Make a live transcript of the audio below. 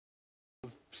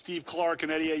Steve Clark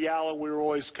and Eddie Ayala, we were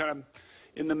always kind of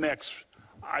in the mix.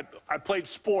 I played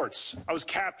sports. I was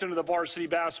captain of the varsity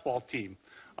basketball team.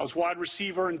 I was wide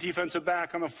receiver and defensive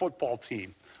back on the football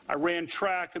team. I ran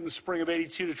track in the spring of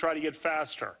 '82 to try to get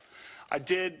faster. I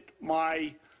did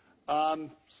my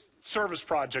service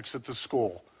projects at the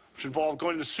school, which involved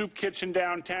going to the soup kitchen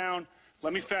downtown,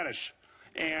 let me finish,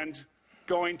 and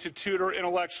going to tutor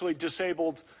intellectually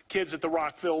disabled kids at the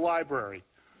Rockville Library.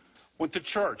 Went to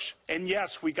church, and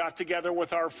yes, we got together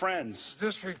with our friends. Does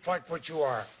this reflect what you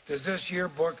are? Does this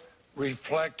yearbook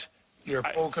reflect your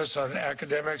focus on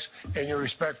academics and your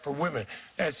respect for women?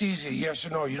 That's easy, yes or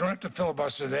no. You don't have to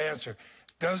filibuster the answer.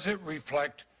 Does it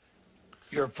reflect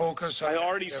your focus on I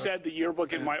already said the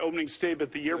yearbook in my opening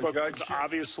statement. The yearbook was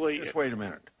obviously... Just wait a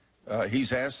minute.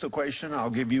 He's asked the question.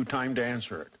 I'll give you time to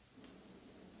answer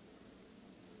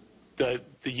it.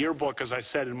 The yearbook, as I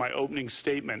said in my opening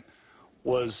statement,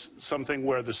 was something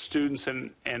where the students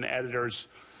and editors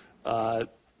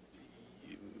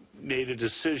made a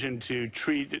decision to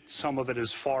treat some of it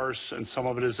as farce and some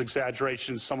of it as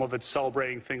exaggeration, some of it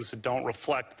celebrating things that don't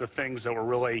reflect the things that were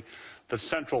really the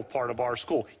central part of our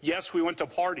school. Yes, we went to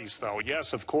parties, though.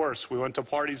 Yes, of course, we went to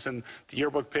parties, and the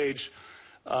yearbook page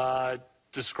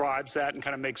describes that and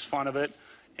kind of makes fun of it.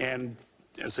 And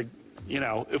as a, you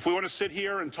know, if we want to sit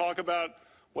here and talk about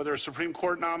whether a Supreme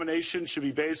Court nomination should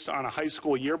be based on a high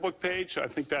school yearbook page, I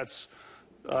think that's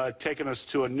taken us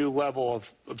to a new level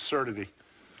of absurdity.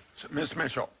 So, Ms.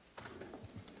 Mitchell.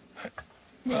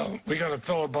 Well, we got a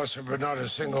filibuster, but not a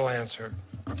single answer.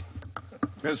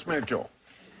 Ms. Mitchell.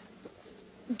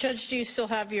 Judge, do you still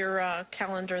have your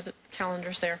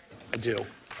calendars there? I do.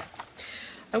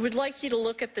 I would like you to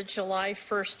look at the July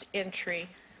 1st entry.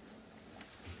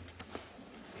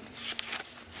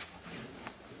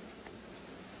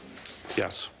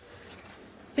 Yes.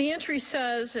 The entry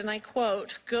says, and I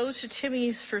quote, "Go to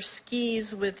Timmy's for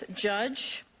skis with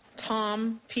Judge,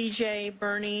 Tom, PJ,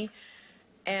 Bernie,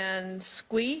 and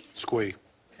Squee." Squee.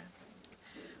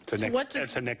 Okay.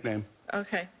 It's a nickname.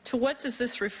 Okay. To what does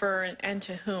this refer and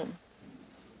to whom?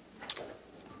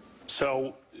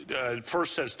 So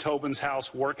first says Tobin's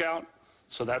House workout.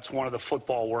 So that's one of the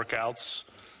football workouts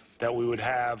that we would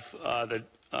have that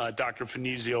Dr.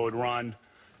 Finizio would run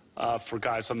for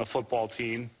guys on the football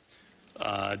team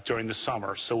during the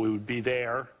summer. So we would be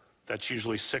there. That's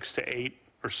usually 6 to 8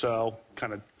 or so,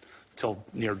 kind of till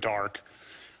near dark.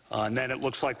 And then it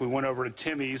looks like we went over to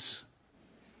Timmy's.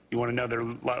 You want to know their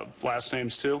last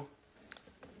names too?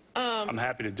 I'm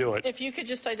happy to do it. If you could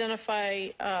just identify,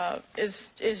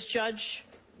 is Judge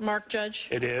Mark Judge?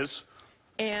 It is.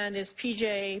 And is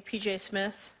PJ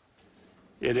Smith?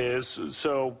 It is.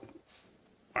 So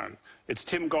it's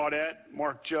Tim Gaudette,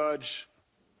 Mark Judge,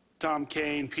 Tom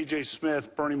Kane, PJ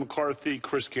Smith, Bernie McCarthy,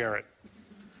 Chris Garrett.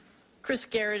 Chris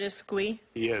Garrett is Squee?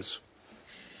 He is.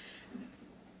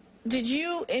 Did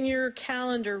you, in your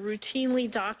calendar,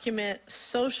 routinely document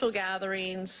social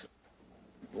gatherings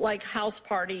like house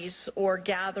parties or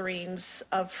gatherings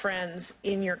of friends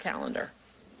in your calendar?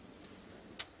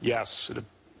 Yes,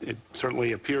 it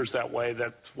certainly appears that way.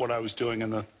 That's what I was doing in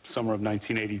the summer of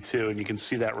 1982, and you can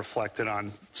see that reflected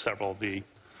on several of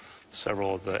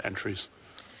the entries.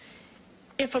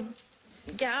 If a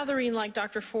gathering like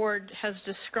Dr. Ford has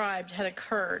described had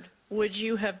occurred, would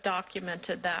you have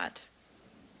documented that?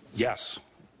 Yes,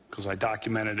 because I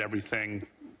documented everything,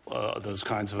 those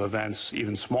kinds of events,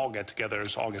 even small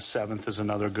get-togethers. August 7th is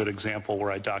another good example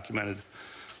where I documented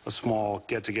a small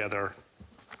get-together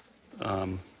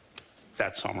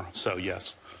that summer, so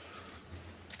yes.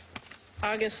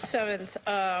 August 7th,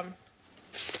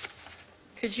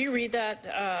 could you read that?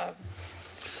 I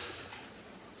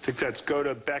think that's go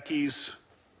to Becky's,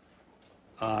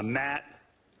 Matt,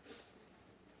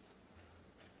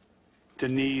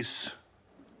 Denise,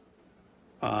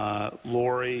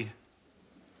 Lori,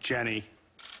 Jenny.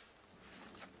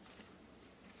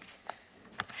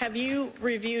 Have you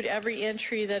reviewed every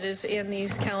entry that is in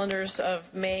these calendars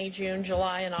of May, June,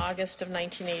 July, and August of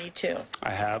 1982?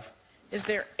 I have. Is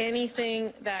there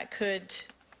anything that could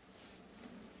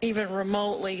even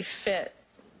remotely fit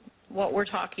what we're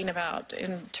talking about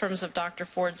in terms of Dr.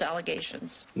 Ford's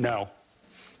allegations? No.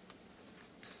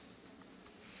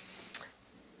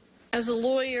 As a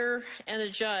lawyer and a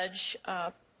judge,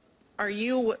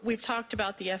 we've talked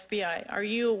about the FBI, are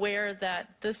you aware that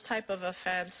this type of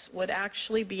offense would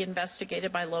actually be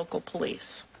investigated by local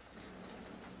police?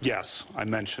 Yes, I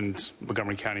mentioned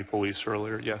Montgomery County Police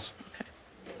earlier, yes. Okay.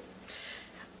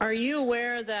 Are you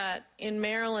aware that in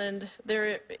Maryland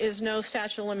there is no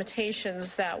statute of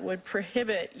limitations that would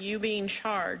prohibit you being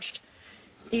charged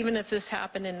even if this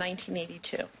happened in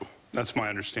 1982? That's my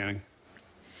understanding.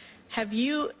 Have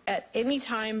you at any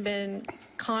time been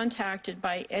contacted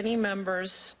by any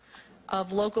members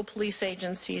of local police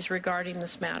agencies regarding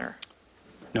this matter?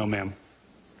 No, ma'am.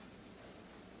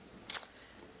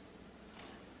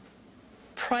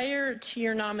 Prior to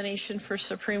your nomination for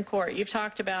Supreme Court, you've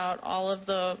talked about all of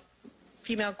the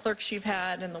female clerks you've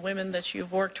had and the women that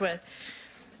you've worked with.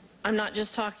 I'm not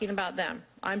just talking about them.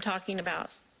 I'm talking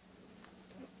about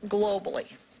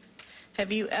globally. Have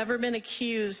you ever been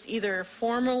accused, either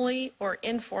formally or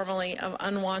informally, of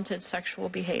unwanted sexual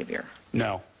behavior?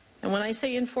 No. And when I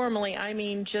say informally, I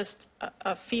mean just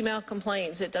a female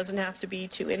complains. It doesn't have to be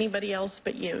to anybody else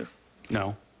but you.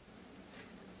 No.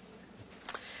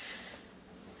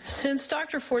 Since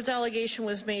Dr. Ford's allegation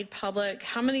was made public,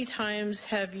 how many times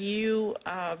have you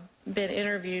been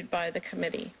interviewed by the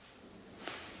committee?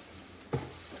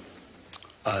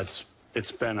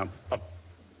 It's been a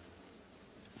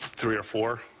 3 or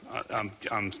 4. I'm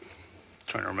trying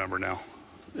to remember now.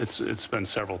 It's been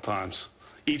several times.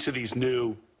 Each of these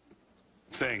new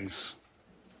things,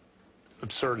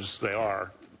 absurd as they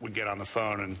are, we get on the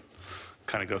phone and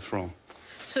kind of go through them.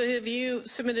 So have you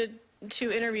submitted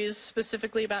 2 interviews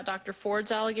specifically about Dr.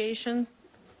 Ford's allegation?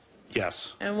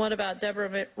 Yes. And what about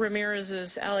Deborah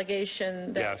Ramirez's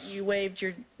allegation that Yes. you waved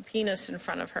your penis in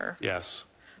front of her? Yes.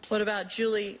 What about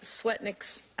Julie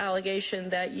Swetnick's allegation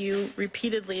that you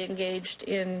repeatedly engaged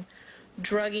in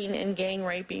drugging and gang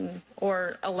raping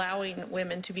or allowing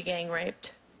women to be gang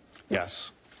raped?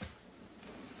 Yes.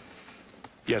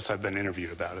 Yes, I've been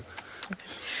interviewed about it.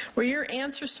 Were your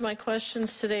answers to my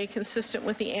questions today consistent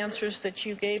with the answers that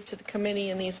you gave to the committee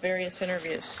in these various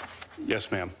interviews?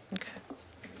 Yes, ma'am. Okay.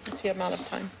 Let's see, I'm out of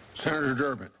time. Senator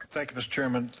Durbin. Thank you, Mr.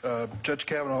 Chairman. Judge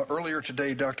Kavanaugh, earlier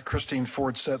today, Dr. Christine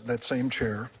Ford sat in that same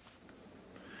chair,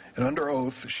 and under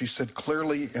oath, she said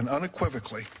clearly and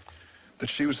unequivocally that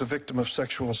she was the victim of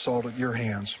sexual assault at your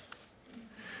hands.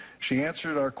 She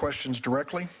answered our questions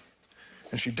directly,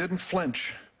 and she didn't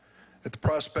flinch at the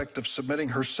prospect of submitting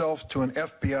herself to an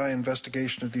FBI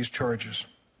investigation of these charges.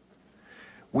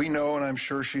 We know, and I'm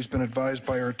sure she's been advised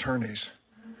by her attorneys,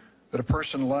 that a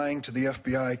person lying to the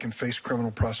FBI can face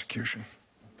criminal prosecution.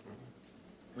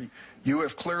 You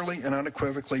have clearly and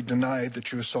unequivocally denied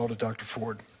that you assaulted Dr.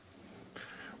 Ford.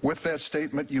 With that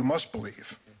statement, you must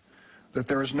believe that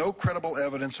there is no credible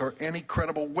evidence or any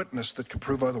credible witness that can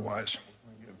prove otherwise.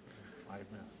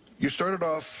 You started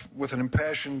off with an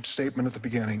impassioned statement at the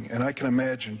beginning, and I can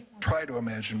imagine, try to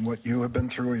imagine what you have been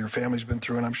through or your family's been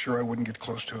through, and I'm sure I wouldn't get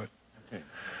close to it.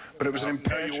 But it was an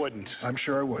impassioned... No, you wouldn't. I'm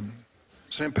sure I wouldn't.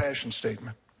 It's an impassioned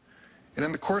statement. And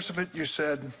in the course of it, you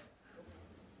said,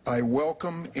 I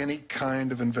welcome any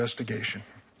kind of investigation.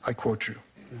 I quote you.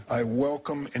 I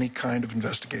welcome any kind of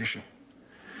investigation.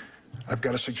 I've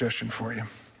got a suggestion for you.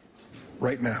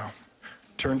 Right now,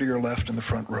 turn to your left in the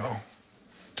front row,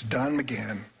 to Don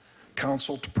McGahn,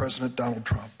 counsel to President Donald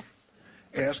Trump.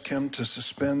 Ask him to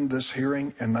suspend this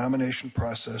hearing and nomination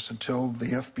process until the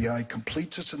FBI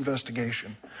completes its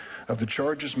investigation of the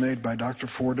charges made by Dr.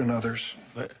 Ford and others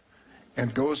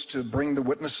and goes to bring the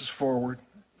witnesses forward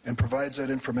and provides that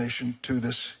information to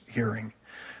this hearing.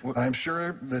 I'm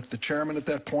sure that the chairman at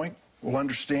that point will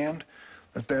understand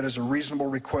that that is a reasonable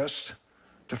request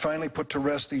to finally put to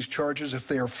rest these charges if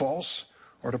they are false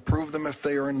or to prove them if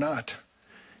they are not.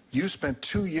 You spent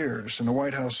 2 years in the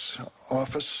White House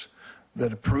office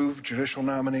that approved judicial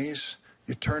nominees.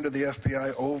 You turned to the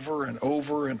FBI over and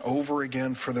over and over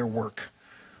again for their work.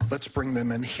 Let's bring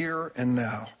them in here and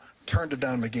now. Turn to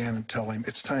Don McGahn and tell him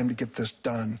it's time to get this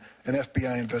done. An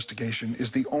FBI investigation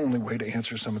is the only way to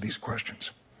answer some of these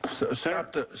questions.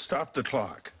 Stop the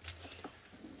clock.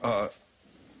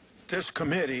 This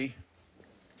committee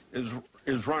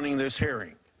is running this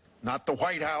hearing, not the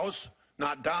White House,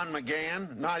 not Don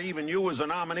McGahn, not even you as a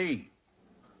nominee.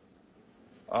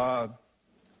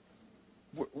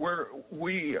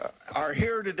 We are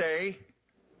here today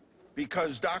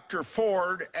because Dr.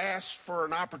 Ford asked for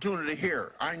an opportunity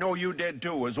here. I know you did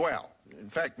too as well. In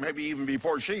fact, maybe even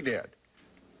before she did.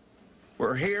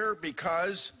 We're here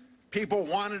because people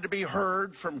wanted to be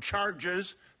heard from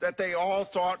charges that they all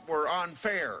thought were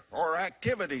unfair, or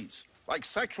activities like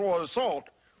sexual assault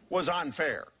was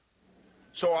unfair.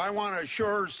 So I want to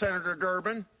assure Senator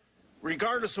Durbin,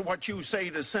 regardless of what you say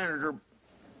to Senator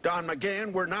Don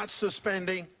McGahn, we're not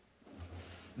suspending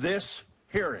this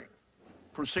hearing.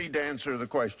 Proceed to answer the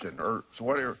question, or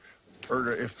whatever,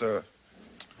 or if the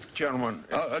gentleman...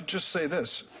 I'll just say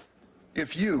this.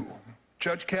 If you,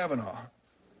 Judge Kavanaugh,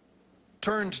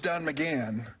 turn to Don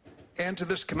McGahn and to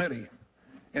this committee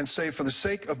and say, for the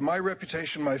sake of my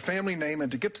reputation, my family name,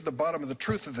 and to get to the bottom of the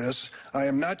truth of this, I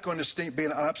am not going to be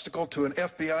an obstacle to an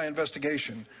FBI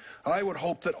investigation. I would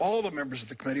hope that all the members of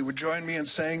the committee would join me in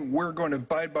saying we're going to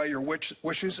abide by your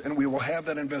wishes and we will have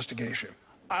that investigation.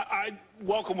 I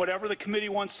welcome whatever the committee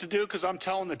wants to do because I'm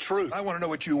telling the truth. I want to know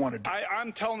what you want to do.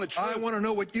 I'm telling the truth. I want to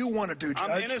know what you want to do, Judge.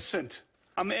 I'm innocent.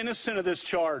 I'm innocent of this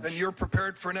charge. Then you're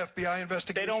prepared for an FBI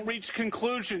investigation? They don't reach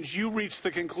conclusions. You reach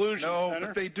the conclusions, No, Senator.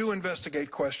 but they do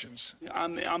investigate questions.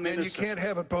 I'm innocent. And you can't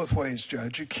have it both ways,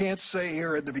 Judge. You can't say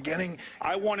here at the beginning,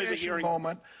 I wanted a hearing.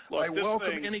 moment, Look, I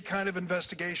welcome any kind of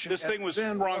investigation. This thing was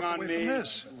then sprung walk on away me. from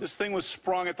this. This thing was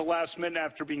sprung at the last minute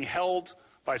after being held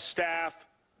by staff.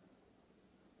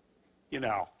 You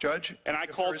know, Judge, and I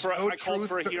called for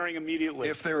a hearing immediately.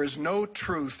 If there is no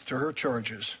truth to her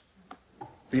charges,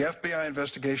 the FBI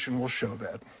investigation will show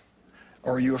that.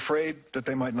 Or are you afraid that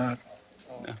they might not?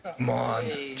 Come on,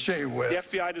 gee whiz.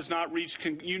 The FBI does not reach.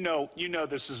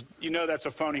 That's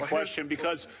a phony question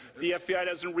because the FBI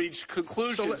doesn't reach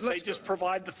conclusions. They just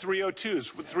provide the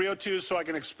 302s. With 302s, so I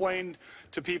can explain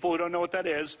to people who don't know what that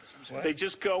is. They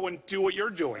just go and do what you're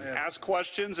doing, ask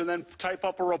questions, and then type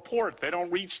up a report. They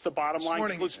don't reach the bottom line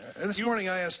conclusion. This morning,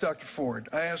 I asked Dr. Ford.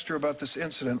 I asked her about this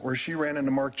incident where she ran into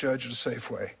Mark Judge at a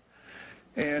Safeway,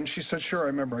 and she said, "Sure, I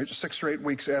remember. 6 or 8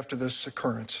 weeks after this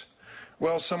occurrence."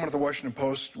 Well, someone at the Washington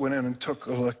Post went in and took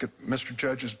a look at Mr.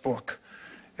 Judge's book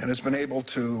and has been able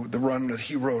to, the run that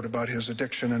he wrote about his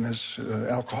addiction and his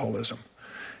alcoholism.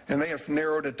 And they have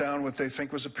narrowed it down what they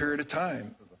think was a period of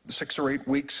time, 6 or 8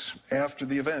 weeks after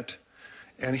the event.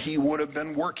 And he would have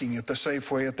been working at the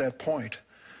Safeway at that point.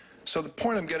 So the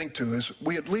point I'm getting to is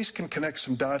we at least can connect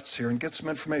some dots here and get some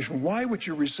information. Why would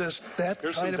you resist that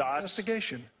kind of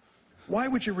investigation? Why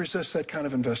would you resist that kind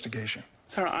of investigation?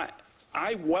 Sir,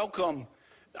 I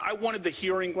wanted the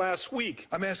hearing last week.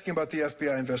 I'm asking about the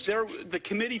FBI investigation. The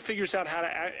committee figures out how to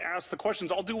ask the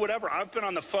questions. I'll do whatever. I've been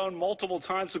on the phone multiple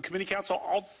times with committee counsel.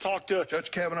 I'll talk to...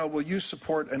 Judge Kavanaugh, will you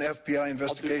support an FBI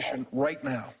investigation right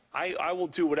now? I will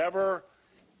do whatever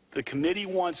the committee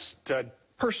wants to...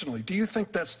 Personally, do you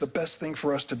think that's the best thing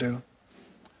for us to do?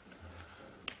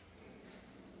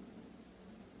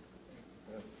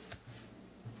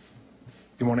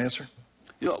 You want to answer?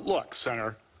 Look,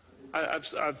 Senator, I've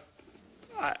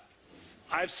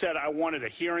said I wanted a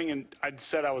hearing, and I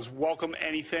said I was welcome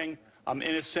anything. I'm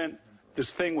innocent.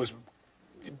 This thing was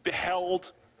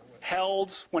held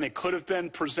when it could have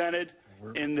been presented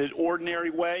in the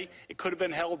ordinary way. It could have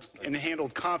been held and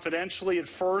handled confidentially at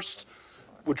first,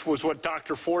 which was what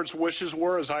Dr. Ford's wishes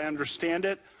were, as I understand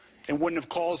it, and wouldn't have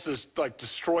caused this, like,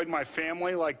 destroyed my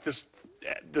family like this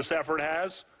effort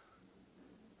has.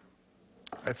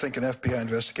 I think an FBI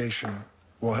investigation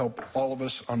will help all of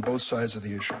us on both sides of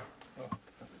the issue.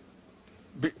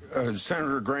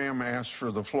 Senator Graham asked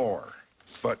for the floor,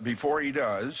 but before he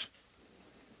does,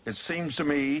 it seems to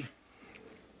me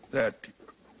that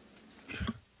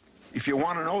if you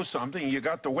want to know something, you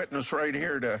got the witness right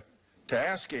here to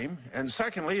ask him. And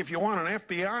secondly, if you want an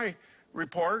FBI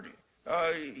report,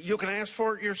 you can ask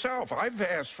for it yourself. I've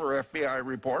asked for FBI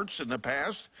reports in the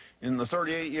past, in the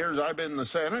 38 years I've been in the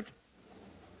Senate.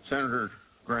 Senator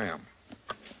Graham.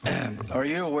 Are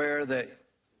you aware that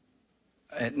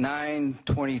at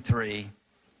 9:23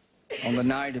 on the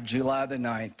night of July the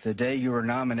 9th, the day you were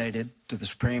nominated to the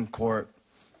Supreme Court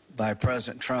by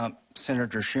President Trump,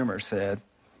 Senator Schumer said,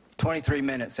 23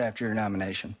 minutes after your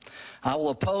nomination, "I will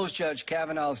oppose Judge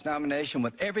Kavanaugh's nomination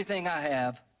with everything I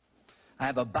have. I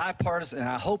have a bipartisan, and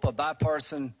I hope a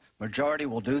bipartisan majority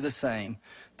will do the same.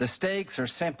 The stakes are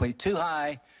simply too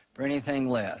high for anything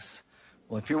less."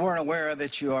 Well, if you weren't aware of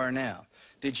it, you are now.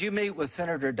 Did you meet with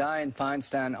Senator Dianne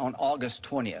Feinstein on August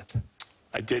 20th?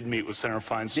 I did meet with Senator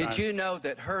Feinstein. Did you know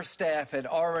that her staff had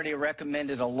already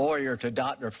recommended a lawyer to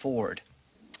Dr. Ford?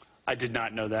 I did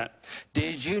not know that.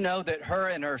 Did you know that her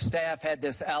and her staff had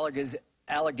this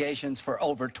allegations for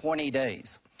over 20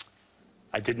 days?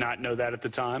 I did not know that at the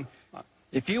time.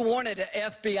 If you wanted an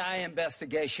FBI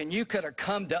investigation, you could have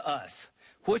come to us.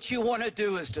 What you want to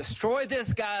do is destroy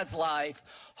this guy's life,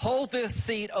 hold this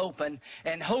seat open,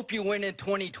 and hope you win in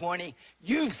 2020.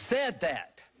 You've said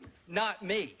that, not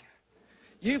me.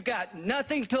 You've got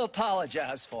nothing to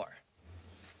apologize for.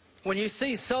 When you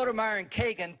see Sotomayor and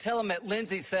Kagan, tell them that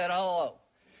Lindsay said hello,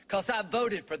 because I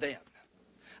voted for them.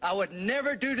 I would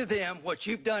never do to them what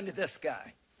you've done to this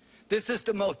guy. This is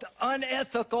the most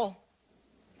unethical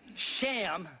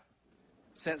sham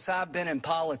since I've been in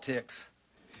politics.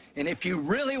 And if you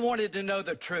really wanted to know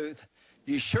the truth,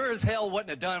 you sure as hell wouldn't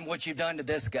have done what you've done to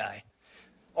this guy.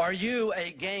 Are you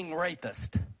a gang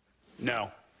rapist?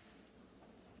 No.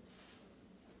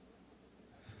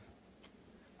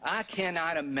 I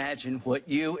cannot imagine what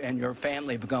you and your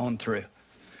family have gone through.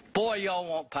 Boy, y'all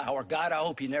want power. God, I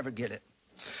hope you never get it.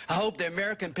 I hope the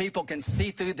American people can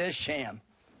see through this sham,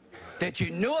 that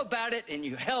you knew about it and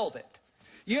you held it.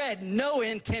 You had no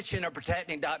intention of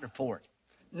protecting Dr. Ford.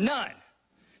 None.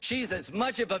 She's as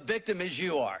much of a victim as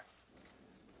you are.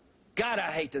 God,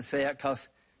 I hate to say it because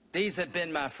these have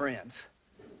been my friends.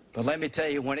 But let me tell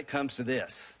you, when it comes to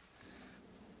this,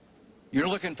 you're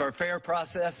looking for a fair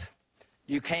process?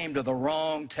 You came to the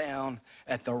wrong town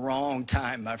at the wrong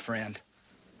time, my friend.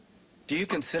 Do you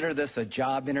consider this a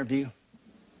job interview?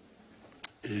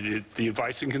 The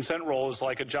advice and consent role is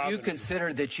like a job You interview.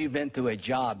 consider that you've been through a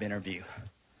job interview?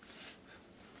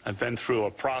 I've been through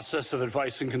a process of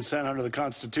advice and consent under the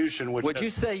Constitution. Which Would you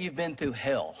say you've been through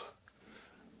hell?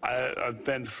 I've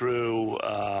been through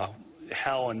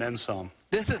hell and then some.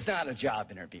 This is not a job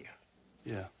interview.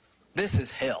 Yeah. This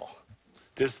is hell.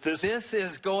 This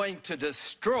is going to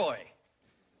destroy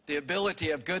the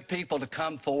ability of good people to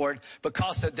come forward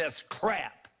because of this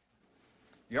crap.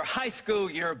 Your high school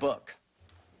yearbook.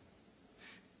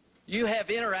 You have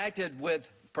interacted with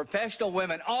professional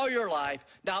women all your life,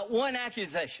 not one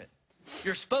accusation.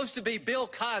 You're supposed to be Bill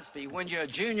Cosby when you're a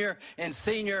junior and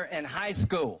senior in high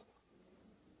school.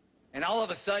 And all of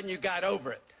a sudden you got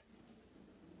over it.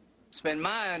 It's been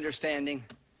my understanding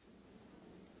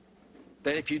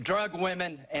that if you drug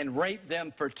women and rape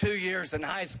them for 2 years in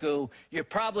high school, you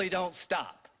probably don't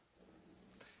stop.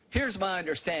 Here's my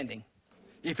understanding.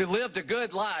 If you lived a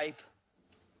good life,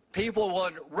 people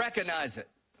would recognize it,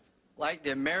 like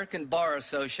the American Bar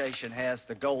Association has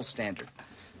the gold standard.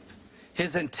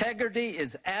 His integrity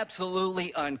is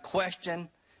absolutely unquestioned.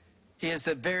 He is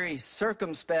very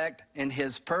circumspect in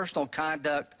his personal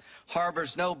conduct,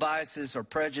 harbors no biases or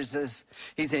prejudices.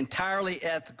 He's entirely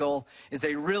ethical, is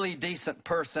a really decent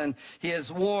person. He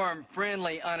is warm,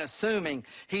 friendly, unassuming.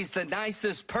 He's the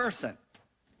nicest person.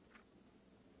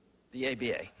 The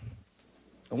ABA.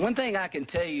 The one thing I can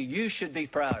tell you, you should be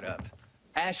proud of.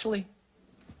 Ashley,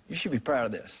 you should be proud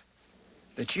of this.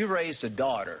 That you raised a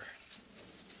daughter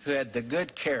who had the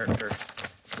good character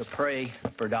to pray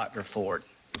for Dr. Ford.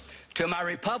 To my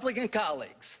Republican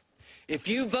colleagues, if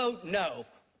you vote no,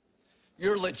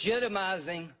 you're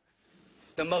legitimizing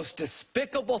the most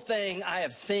despicable thing I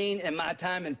have seen in my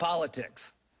time in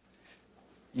politics.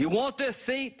 You want this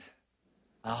seat?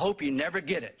 I hope you never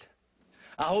get it.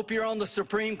 I hope you're on the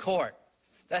Supreme Court.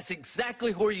 That's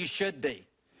exactly where you should be.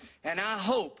 And I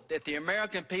hope that the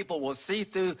American people will see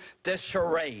through this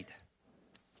charade.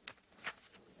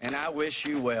 And I wish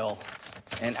you well,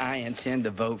 and I intend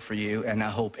to vote for you, and I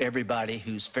hope everybody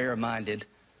who's fair-minded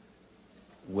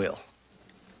will.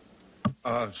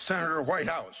 Senator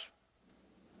Whitehouse.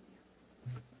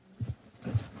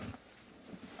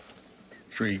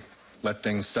 Should we let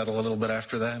things settle a little bit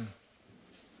after that?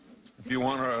 If you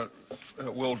want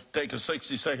to, we'll take a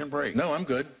 60-second break. No, I'm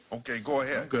good. Okay, go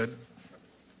ahead. I'm good.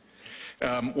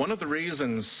 One of the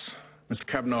reasons, Mr.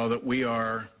 Kavanaugh, that we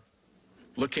are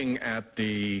looking at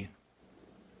the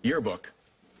yearbook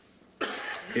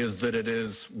is that it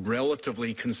is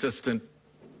relatively consistent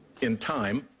in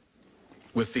time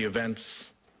with the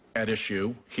events at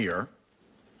issue here.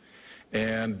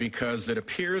 And because it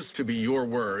appears to be your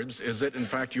words, is it in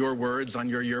fact your words on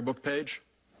your yearbook page?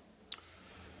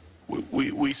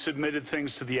 We submitted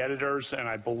things to the editors, and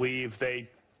I believe they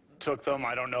took them.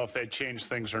 I don't know if they changed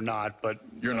things or not, but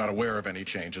You're not aware of any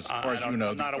changes, as far as you know.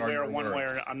 I'm not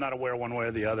aware one way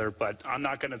or the other, but I'm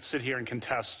not going to sit here and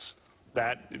contest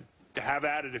that. Have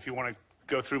at it if you want to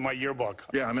go through my yearbook.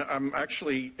 Yeah, I'm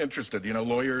actually interested. You know,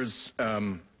 lawyers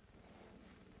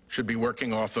should be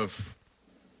working off of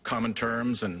common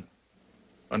terms and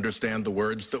understand the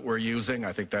words that we're using.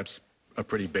 I think that's a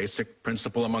pretty basic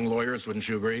principle among lawyers. Wouldn't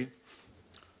you agree?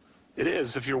 It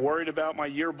is. If you're worried about my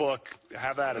yearbook,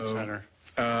 have at it, Senator.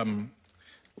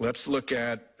 Let's look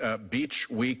at Beach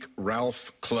Week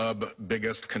Ralph Club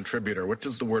biggest contributor. What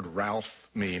does the word Ralph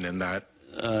mean in that?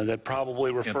 That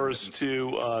probably refers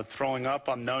to throwing up.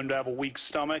 I'm known to have a weak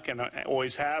stomach, and I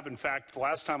always have. In fact, the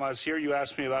last time I was here, you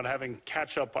asked me about having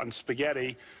ketchup on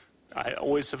spaghetti. I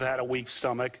always have had a weak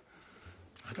stomach.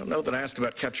 I don't know that I asked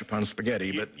about ketchup on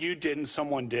spaghetti, but... You didn't,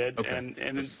 someone did. Okay.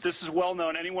 And this is well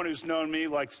known. Anyone who's known me,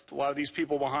 like a lot of these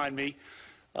people behind me,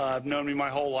 have known me my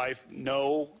whole life,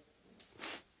 know,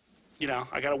 you know,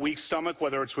 I got a weak stomach,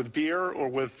 whether it's with beer or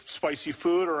with spicy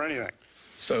food or anything.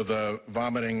 So the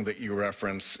vomiting that you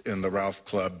reference in the Ralph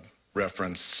Club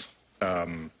reference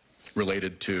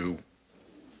related to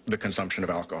the consumption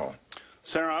of alcohol?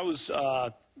 Senator, I was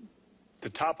the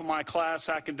top of my class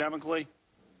academically,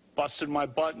 busted my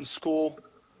butt in school,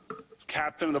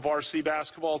 captain of the varsity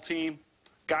basketball team,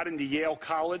 got into Yale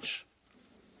College.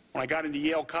 When I got into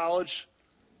Yale College,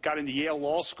 got into Yale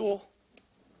Law School,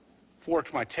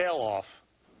 worked my tail off.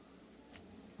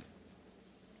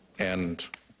 And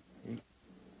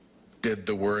did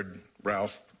the word,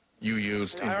 Ralph, you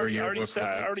used in your yearbook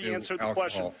I already answered the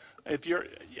question. If you're,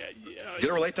 Did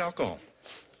it relate to alcohol?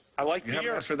 I like You beer.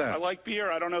 haven't answered that. I like beer.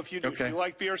 I don't know if you do. Okay. Do you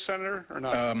like beer, Senator, or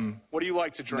not? What do you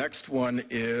like to drink? Next one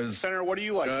is, Senator, what do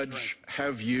you like to drink? Judge,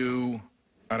 have you,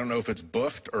 I don't know if it's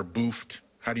buffed or boofed.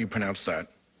 How do you pronounce that?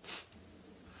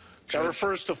 That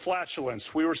refers to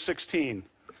flatulence. We were 16.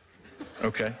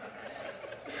 Okay.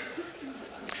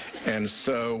 And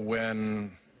so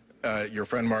when your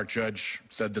friend Mark Judge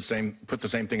said the same, put the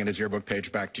same thing in his yearbook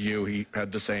page back to you, he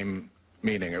had the same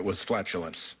meaning. It was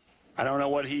flatulence. I don't know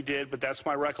what he did, but that's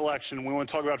my recollection. We want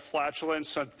to talk about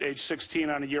flatulence at age 16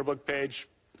 on a yearbook page.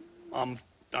 I'm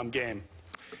game.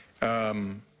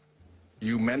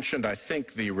 You mentioned, I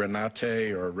think, the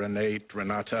Renata,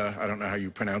 I don't know how you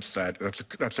pronounce that.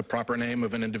 That's a proper name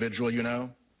of an individual, you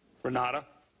know? Renata?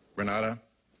 Renata?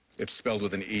 It's spelled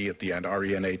with an E at the end,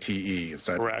 R-E-N-A-T-E. Is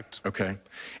that correct? Okay.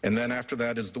 And then after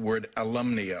that is the word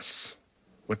alumnius.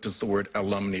 What does the word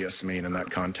alumnius mean in that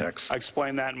context? I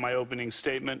explained that in my opening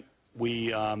statement.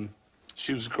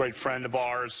 She was a great friend of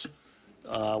ours.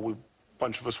 A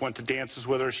bunch of us went to dances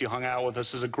with her. She hung out with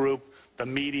us as a group. The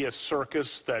media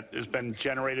circus that has been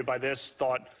generated by this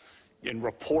thought and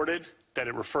reported that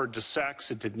it referred to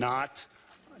sex. It did not.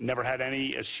 Never had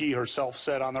any, as she herself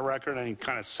said on the record, any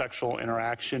kind of sexual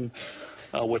interaction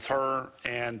with her.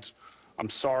 And I'm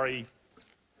sorry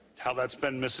how that's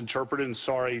been misinterpreted, and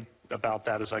sorry about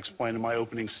that, as I explained in my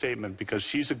opening statement, because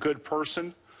she's a good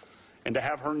person. And to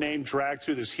have her name dragged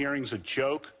through this hearing is a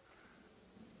joke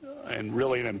and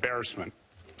really an embarrassment.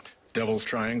 Devil's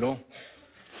Triangle?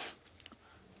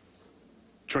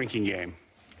 Drinking game.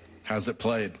 How's it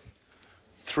played?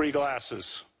 3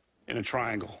 glasses in a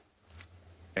triangle.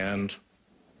 And?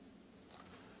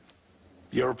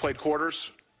 You ever played quarters?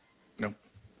 No.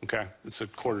 Okay, it's a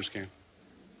quarters game.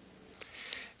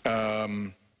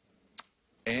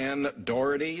 Ann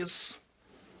Doherty's?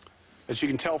 As you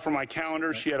can tell from my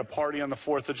calendar, she had a party on the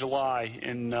 4th of July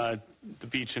in the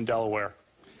beach in Delaware.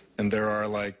 And there are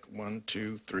like 1,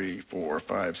 2, 3, 4,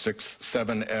 5, 6,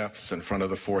 7 F's in front of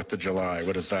the 4th of July.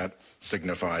 What does that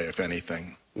signify, if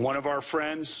anything? One of our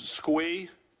friends, Squee,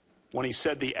 when he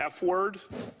said the F word,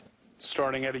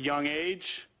 starting at a young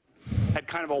age, had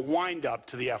kind of a wind-up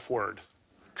to the F word.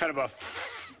 Kind of a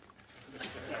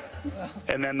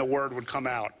and then the word would come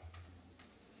out.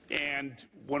 And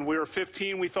when we were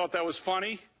 15, we thought that was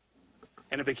funny,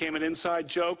 and it became an inside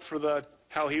joke for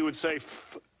how he would say,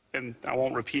 and I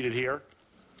won't repeat it here,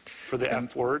 for the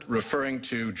F word. Referring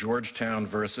to Georgetown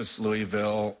versus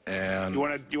Louisville and... You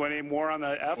want to name more on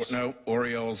the Fs? No,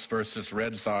 Orioles versus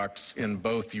Red Sox. In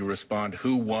both, you respond,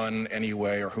 who won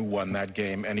anyway, or who won that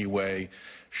game anyway?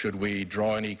 Should we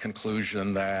draw any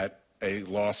conclusion that a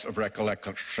loss of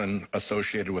recollection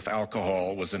associated with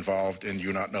alcohol was involved in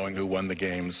you not knowing who won the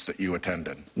games that you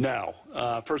attended? No.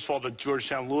 First of all, the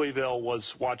Georgetown-Louisville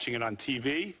was watching it on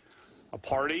TV, a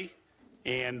party,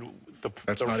 and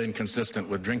That's not inconsistent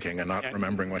with drinking and not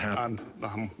remembering what happened.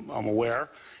 I'm aware.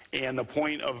 And the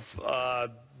point of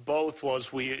both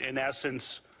was we, in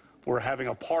essence, were having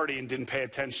a party and didn't pay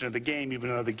attention to the game, even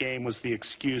though the game was the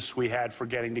excuse we had for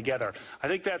getting together. I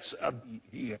think that's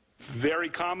very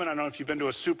common. I don't know if you've been to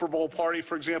a Super Bowl party,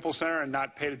 for example, Senator, and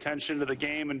not paid attention to the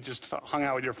game and just hung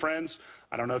out with your friends.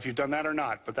 I don't know if you've done that or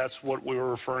not, but that's what we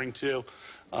were referring to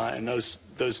in those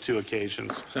 2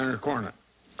 occasions. Senator Cornyn.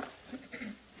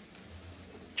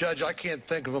 Judge, I can't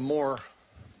think of a more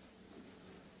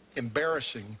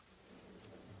embarrassing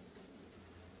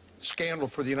scandal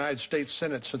for the United States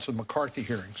Senate since the McCarthy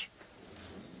hearings,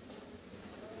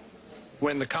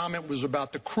 when the comment was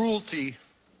about the cruelty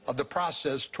of the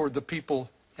process toward the people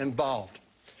involved.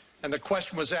 And the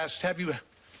question was asked, have you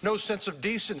no sense of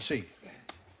decency?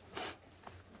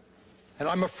 And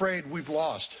I'm afraid we've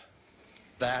lost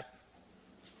that,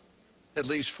 at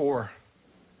least for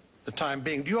the time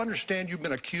being. Do you understand you've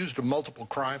been accused of multiple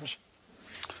crimes?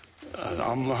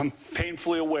 I'm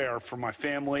painfully aware for my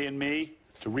family and me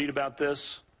to read about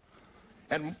this.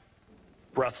 And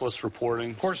breathless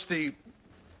reporting. Of course, the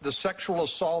sexual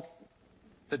assault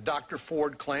that Dr.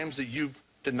 Ford claims that you've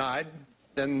denied,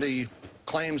 then the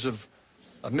claims of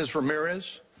Ms.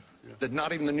 Ramirez that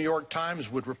not even the New York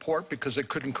Times would report because they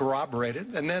couldn't corroborate it.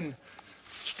 And then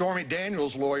Stormy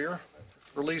Daniels' lawyer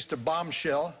released a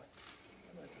bombshell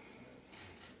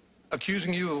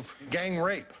accusing you of gang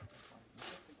rape.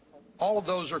 All of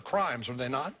those are crimes, are they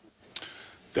not?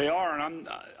 They are, and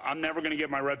I'm never going to get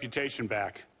my reputation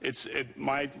back.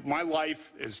 My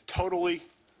life is totally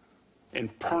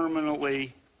and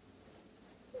permanently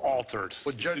altered.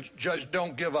 Well, Judge,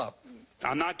 don't give up.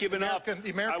 I'm not giving up.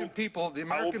 The American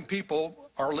people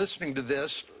are listening to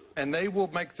this, and they will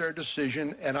make their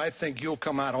decision, and I think you'll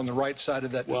come out on the right side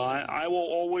of that decision. Well, I will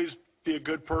always be a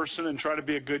good person and try to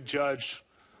be a good judge,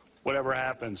 whatever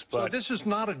happens. But so this is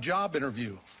not a job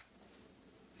interview.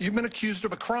 You've been accused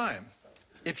of a crime.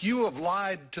 If you have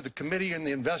lied to the committee and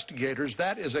the investigators,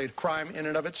 that is a crime in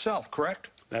and of itself, correct?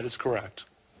 that is correct.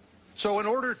 So in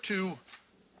order to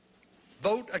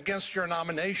vote against your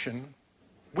nomination,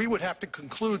 we would have to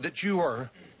conclude that you are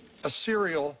a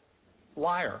serial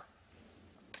liar.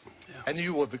 And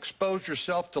you have exposed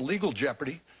yourself to legal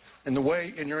jeopardy in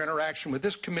your interaction with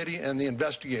this committee and the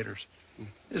investigators.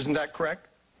 Isn't that correct?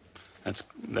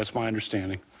 That's my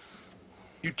understanding.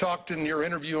 You talked in your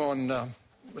interview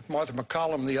with Martha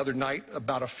McCollum the other night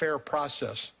about a fair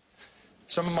process.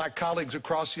 Some of my colleagues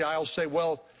across the aisle say,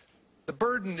 well, the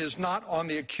burden is not on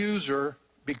the accuser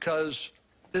because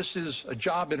this is a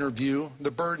job interview.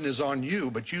 The burden is on you.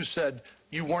 But you said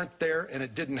you weren't there and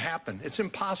it didn't happen. It's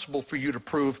impossible for you to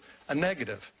prove a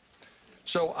negative.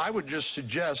 So I would just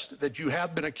suggest that you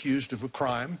have been accused of a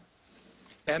crime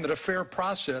and that a fair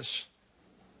process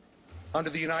under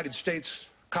the United States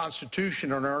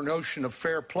Constitution and our notion of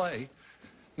fair play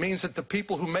means that the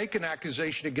people who make an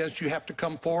accusation against you have to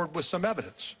come forward with some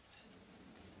evidence.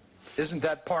 Isn't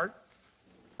that part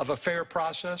of a fair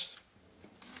process?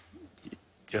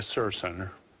 Yes, sir,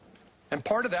 Senator. And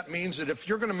part of that means that if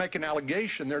you're going to make an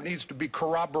allegation, there needs to be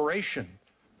corroboration.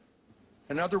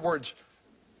 In other words,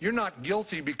 you're not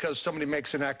guilty because somebody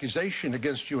makes an accusation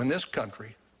against you in this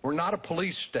country. We're not a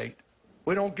police state.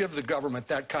 We don't give the government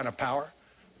that kind of power.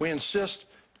 We insist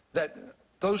that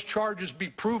those charges be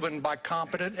proven by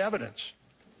competent evidence.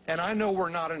 And I know we're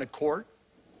not in a court.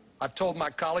 I've told my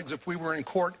colleagues if we were in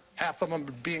court, half of them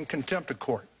would be in contempt of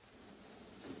court.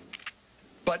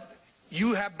 But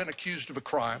you have been accused of a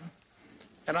crime.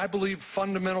 And I believe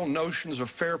fundamental notions of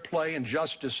fair play and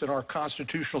justice in our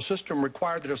constitutional system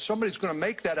require that if somebody's going to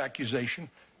make that accusation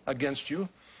against you,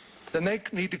 then they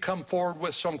need to come forward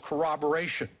with some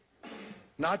corroboration,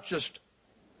 not just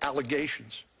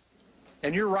allegations.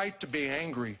 And you're right to be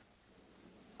angry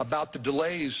about the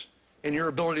delays in your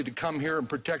ability to come here and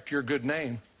protect your good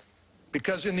name,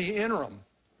 because in the interim,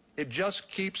 it just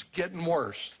keeps getting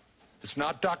worse. It's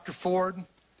not Dr. Ford.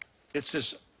 It's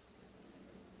this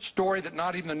story that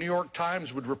not even the New York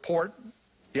Times would report,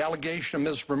 the allegation of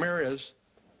Ms. Ramirez.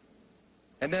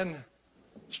 And then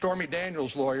Stormy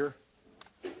Daniels' lawyer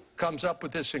comes up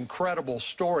with this incredible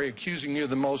story accusing you of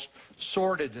the most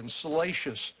sordid and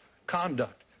salacious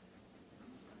conduct.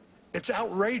 It's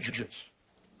outrageous,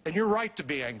 and you're right to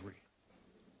be angry.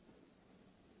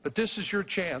 But this is your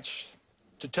chance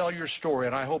to tell your story,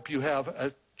 and I hope you have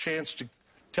a chance to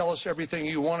tell us everything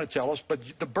you want to tell us,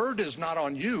 but the burden is not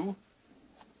on you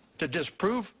to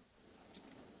disprove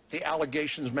the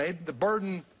allegations made. The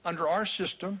burden under our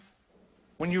system,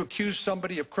 when you accuse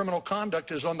somebody of criminal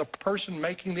conduct, is on the person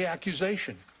making the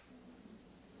accusation.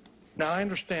 Now, I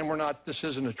understand this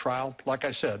isn't a trial, like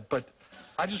I said, but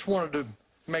I just wanted to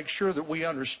make sure that we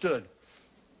understood.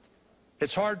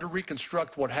 It's hard to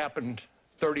reconstruct what happened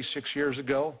 36 years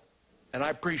ago, and I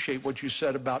appreciate what you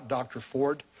said about Dr.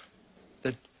 Ford,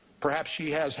 that perhaps she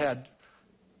has had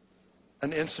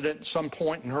an incident at some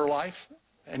point in her life,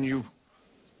 and you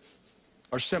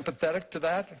are sympathetic to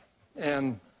that.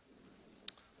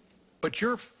 But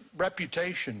your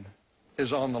reputation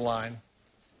is on the line,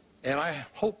 and I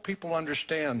hope people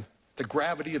understand the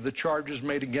gravity of the charges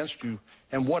made against you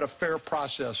and what a fair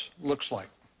process looks like.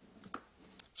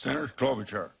 Senator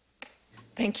Klobuchar.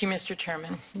 Thank you, Mr.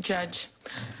 Chairman. Judge,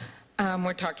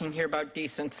 we're talking here about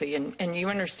decency, and you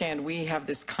understand we have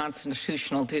this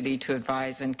constitutional duty to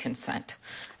advise and consent.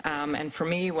 And for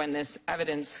me, when this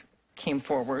evidence came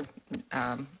forward,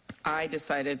 I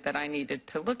decided that I needed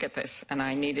to look at this, and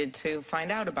I needed to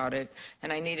find out about it,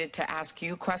 and I needed to ask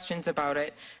you questions about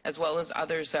it, as well as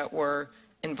others that were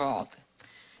involved.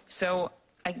 So,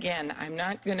 again, I'm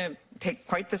not going to take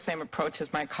quite the same approach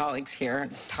as my colleagues here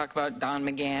and talk about Don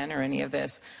McGahn or any of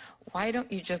this. Why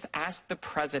don't you just ask the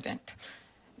president?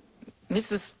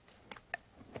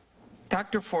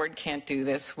 Dr. Ford can't do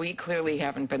this. We clearly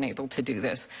haven't been able to do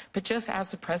this. But just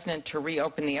ask the president to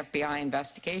reopen the FBI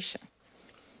investigation.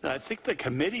 I think the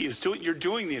committee is you're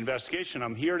doing the investigation.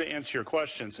 I'm here to answer your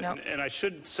questions. No. And I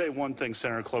should say one thing,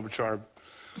 Senator Klobuchar,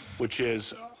 which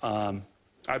is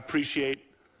I appreciate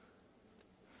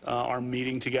our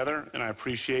meeting together, and I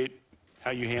appreciate how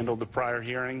you handled the prior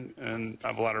hearing, and I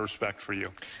have a lot of respect for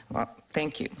you. Well,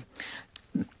 thank you.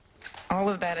 all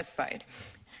of that aside,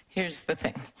 here's the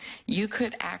thing. You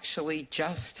could actually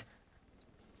just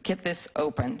get this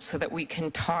open so that we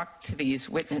can talk to these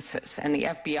witnesses and the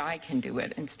FBI can do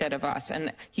it instead of us.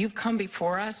 And you've come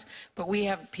before us, but we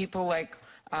have people like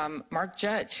Mark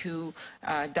Judge, who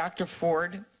Dr.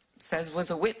 Ford says was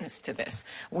a witness to this.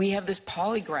 We have this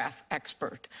polygraph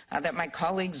expert that my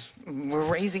colleagues were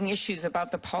raising issues about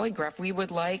the polygraph. We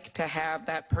would like to have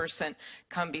that person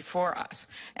come before us.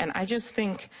 And I just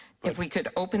think if we could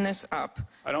open this up.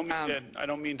 I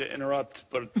don't mean to interrupt,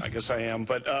 but I guess I am.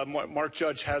 But Mark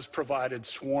Judge has provided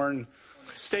sworn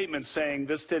statements saying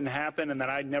this didn't happen and that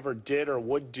I never did or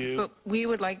would do. But we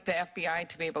would like the FBI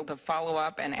to be able to follow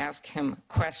up and ask him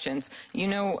questions. You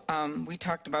know, we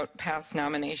talked about past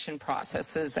nomination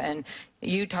processes, and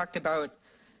you talked about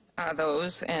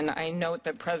those, and I note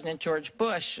that President George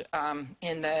Bush,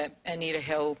 in the Anita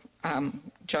Hill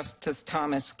Justice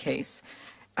Thomas case,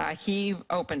 he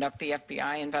opened up the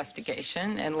FBI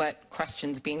investigation and let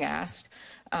questions being asked,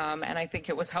 and I think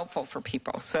it was helpful for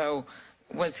people. So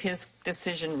was his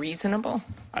decision reasonable?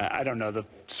 I don't know the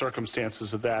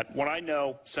circumstances of that. What I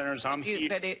know, Senators,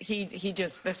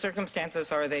 the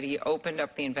circumstances are that he opened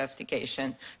up the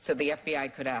investigation so the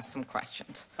FBI could ask some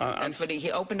questions. That's what he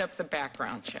opened up the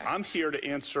background check. I'm here to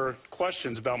answer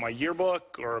questions about my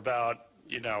yearbook or about,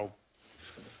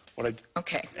 what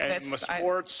my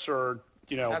sports or,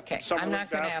 summer league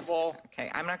basketball.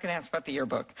 I'm not going to ask about the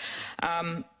yearbook.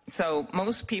 So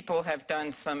most people have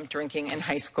done some drinking in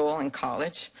high school and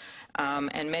college,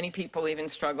 and many people even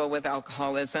struggle with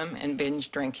alcoholism and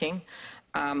binge drinking.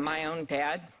 My own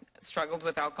dad struggled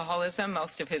with alcoholism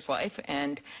most of his life,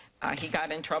 and he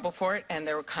got in trouble for it, and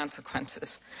there were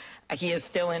consequences. He is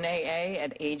still in AA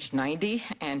at age 90,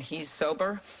 and he's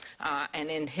sober. And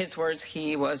in his words,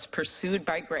 he was pursued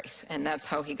by grace, and that's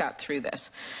how he got through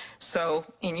this. So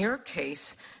in your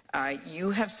case,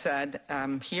 you have said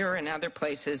here and other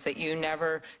places that you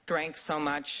never drank so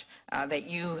much that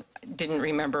you didn't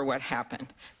remember what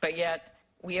happened. But yet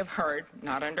we have heard,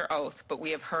 not under oath, but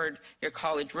we have heard your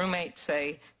college roommate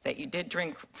say that you did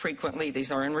drink frequently.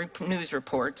 These are in news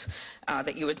reports,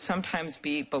 that you would sometimes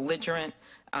be belligerent.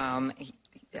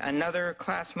 Another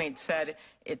classmate said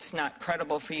it's not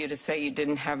credible for you to say you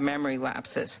didn't have memory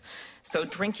lapses. So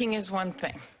drinking is one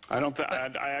thing. I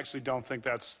actually don't think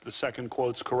that's the second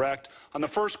quote's correct. On the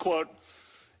first quote,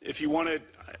 if you wanted,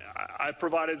 I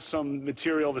provided some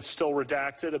material that's still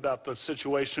redacted about the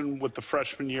situation with the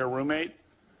freshman year roommate,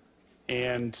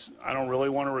 and I don't really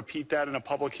want to repeat that in a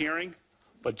public hearing,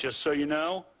 but just so you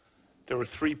know, there were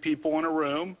 3 people in a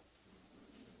room,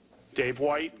 Dave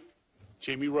White,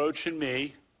 Jamie Roach, and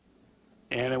me,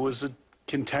 and it was a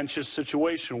contentious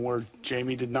situation where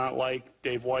Jamie did not like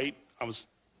Dave White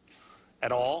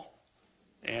at all,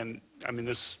 and I mean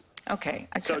this. Okay.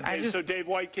 So Dave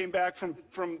White came back from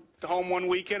home one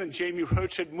weekend, and Jamie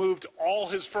Roach had moved all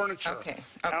his furniture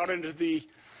out into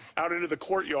the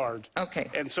courtyard. Okay.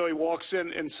 And so he walks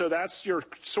in, and so that's your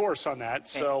source on that.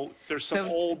 Okay. So there's some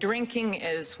old. Drinking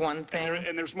is one thing.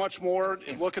 And there's much more.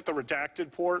 Okay. Look at the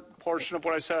redacted portion of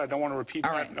what I said. I don't want to repeat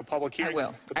that in a public hearing.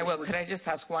 I will. Could I just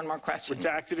ask one more question?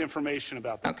 Redacted information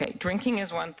about that. Okay. Drinking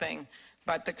is one thing,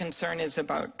 but the concern is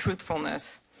about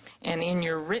truthfulness. And in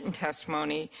your written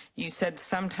testimony, you said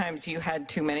sometimes you had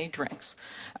too many drinks.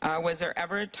 Was there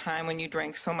ever a time when you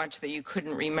drank so much that you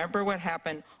couldn't remember what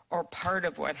happened or part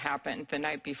of what happened the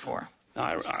night before?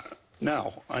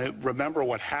 No, I remember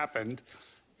what happened,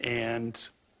 and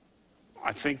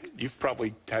I think you've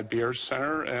probably had beers,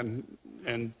 Senator,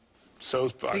 and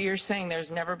so you're saying there's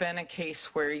never been a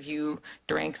case where you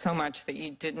drank so much that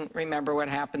you didn't remember what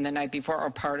happened the night before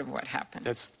or part of what happened?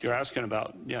 You're asking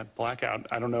about, blackout.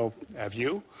 I don't know. Have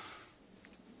you?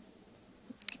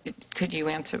 Could you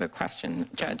answer the question,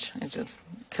 Judge?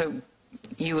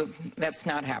 That's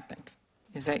not happened.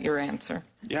 Is that your answer?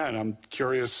 Yeah, and I'm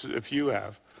curious if you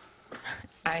have.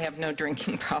 I have no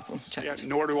drinking problem, Judge. Yeah,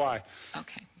 nor do I.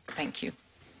 Okay, thank you.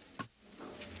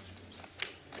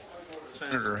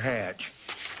 Senator Hatch,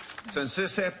 since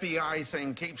this FBI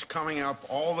thing keeps coming up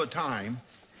all the time,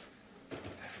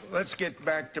 let's get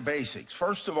back to basics.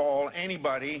 First of all,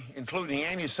 anybody, including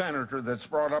any senator that's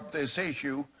brought up this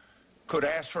issue, could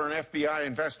ask for an FBI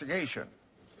investigation.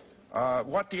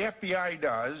 What the FBI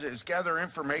does is gather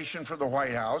information for the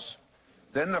White House,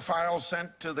 then the file's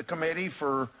sent to the committee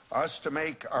for us to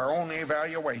make our own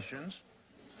evaluations.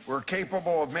 We're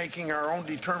capable of making our own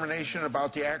determination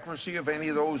about the accuracy of any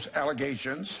of those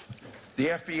allegations. The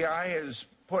FBI has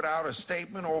put out a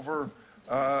statement over,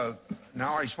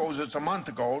 now I suppose it's a month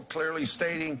ago, clearly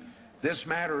stating this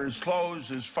matter is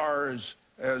closed as far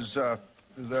as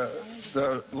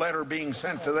the letter being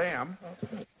sent to them,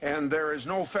 and there is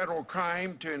no federal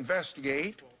crime to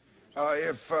investigate.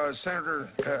 If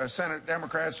Senate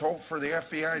Democrats hope for the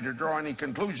FBI to draw any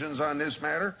conclusions on this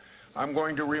matter, I'm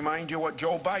going to remind you what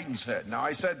Joe Biden said. Now,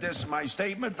 I said this in my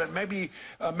statement, but maybe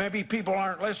people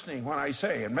aren't listening when I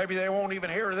say it. Maybe they won't even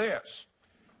hear this.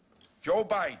 Joe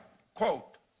Biden,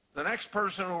 quote, "The next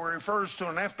person who refers to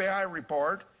an FBI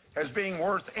report as being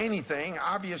worth anything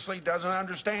obviously doesn't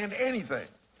understand anything.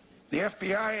 The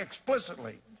FBI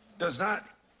explicitly does not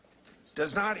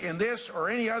in this or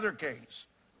any other case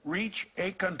reach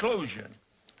a conclusion,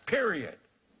 period.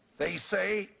 They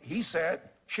say, he said,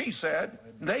 she said,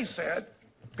 they said,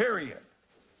 period."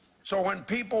 So when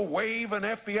people wave an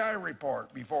FBI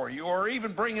report before you or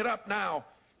even bring it up now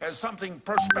as something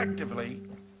prospectively,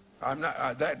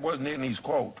 that wasn't in his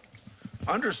quote.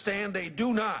 Understand they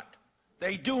do not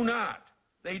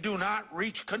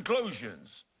reach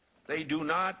conclusions. They do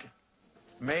not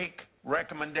make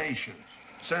recommendations.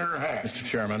 Senator Hatch. Mr.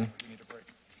 Chairman.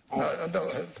 Don't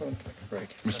take a break.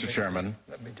 Mr. Chairman.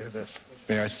 Let me do this.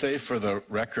 May I say for the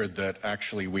record that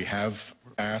actually we have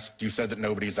asked, you said that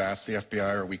nobody's asked the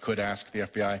FBI or we could ask the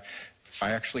FBI. I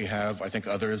actually have, I think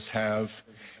others have,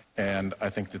 and I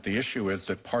think that the issue is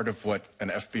that part of what an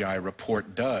FBI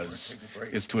report does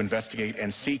is to investigate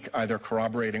and seek either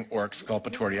corroborating or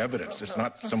exculpatory evidence. It's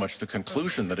not so much the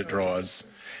conclusion that it draws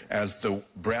as the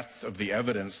breadth of the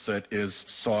evidence that is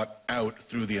sought out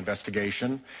through the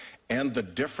investigation and the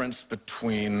difference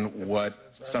between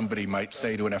what somebody might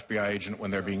say to an FBI agent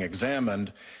when they're being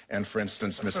examined and, for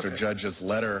instance, Mr. Judge's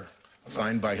letter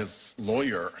signed by his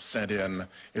lawyer sent in.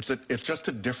 It's just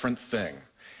a different thing.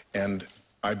 And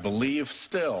I believe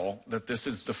still that this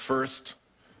is the first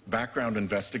background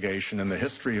investigation in the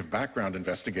history of background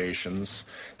investigations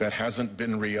that hasn't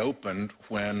been reopened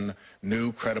when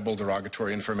new credible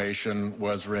derogatory information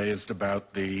was raised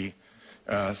about the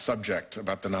subject,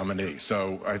 about the nominee.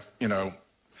 So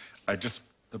I just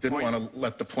didn't want to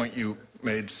let the point you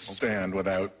made stand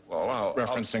without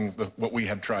referencing what we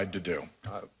had tried to do.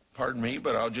 Pardon me,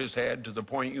 but I'll just add to the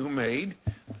point you made.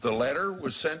 The letter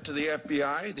was sent to the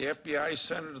FBI. The FBI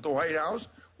sent it to the White House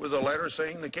with a letter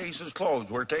saying the case is closed.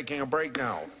 We're taking a break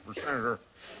now. For Senator,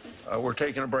 we're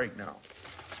taking a break now.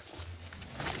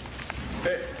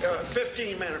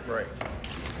 15-minute break.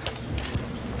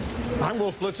 I'm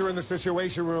Wolf Blitzer in the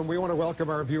Situation Room. We want to welcome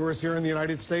our viewers here in the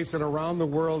United States and around the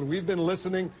world. We've been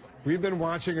listening. We've been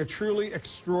watching a truly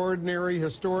extraordinary,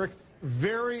 historic,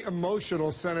 very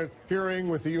emotional Senate hearing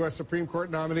with the U.S. Supreme Court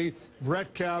nominee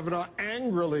Brett Kavanaugh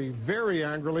angrily, very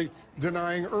angrily,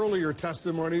 denying earlier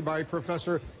testimony by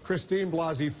Professor Christine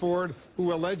Blasey Ford,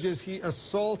 who alleges he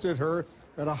assaulted her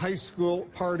at a high school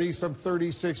party some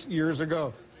 36 years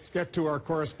ago. Let's get to our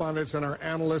correspondents and our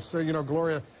analysts.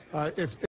 Gloria, it's